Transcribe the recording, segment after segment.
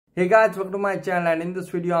Hey guys, welcome to my channel, and in this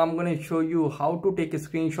video I'm going to show you how to take a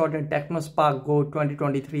screenshot in Tecno Spark Go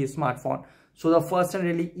 2023 smartphone. So the first and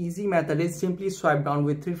really easy method is simply swipe down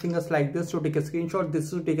with three fingers like this to take a screenshot.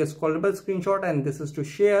 This is to take a scrollable screenshot and this is to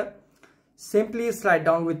share. Simply slide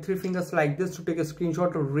down with three fingers like this to take a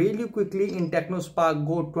screenshot really quickly in Tecno Spark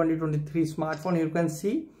Go 2023 smartphone. Here you can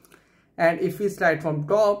see, and if we slide from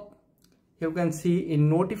top, here you can see in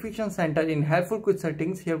notification center in helpful quick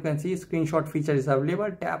settings, here you can see screenshot feature is available.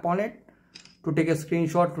 Tap on it to take a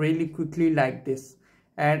screenshot really quickly like this.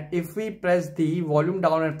 And if we press the volume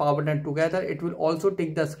down and power button together, it will also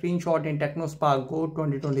take the screenshot in Tecno Spark Go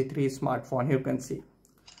 2023 smartphone. Here you can see.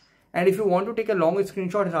 And if you want to take a long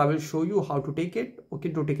screenshot, I will show you how to take it. Okay,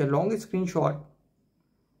 to take a long screenshot,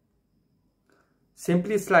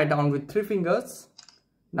 simply slide down with three fingers.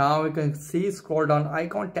 Now you can see scroll down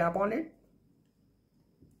icon, tap on it.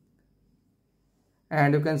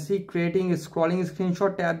 And you can see creating a scrolling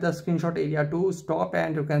screenshot, tap the screenshot area to stop,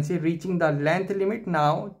 and you can see reaching the length limit.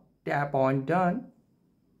 Now tap on done,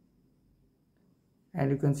 and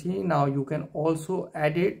you can see now you can also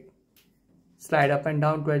edit, slide up and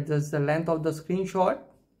down to adjust the length of the screenshot.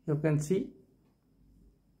 You can see,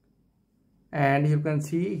 and you can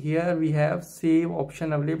see here we have save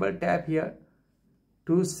option available. Tap here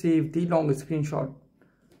to save the long screenshot.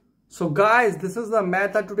 So guys, this is the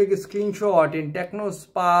method to take a screenshot in Tecno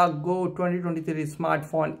Spark Go 2023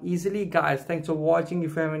 smartphone easily. Guys, thanks for watching.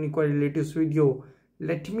 If you have any query latest video,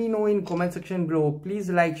 let me know in comment section below. Please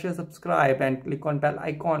like, share, subscribe and click on bell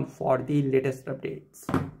icon for the latest updates.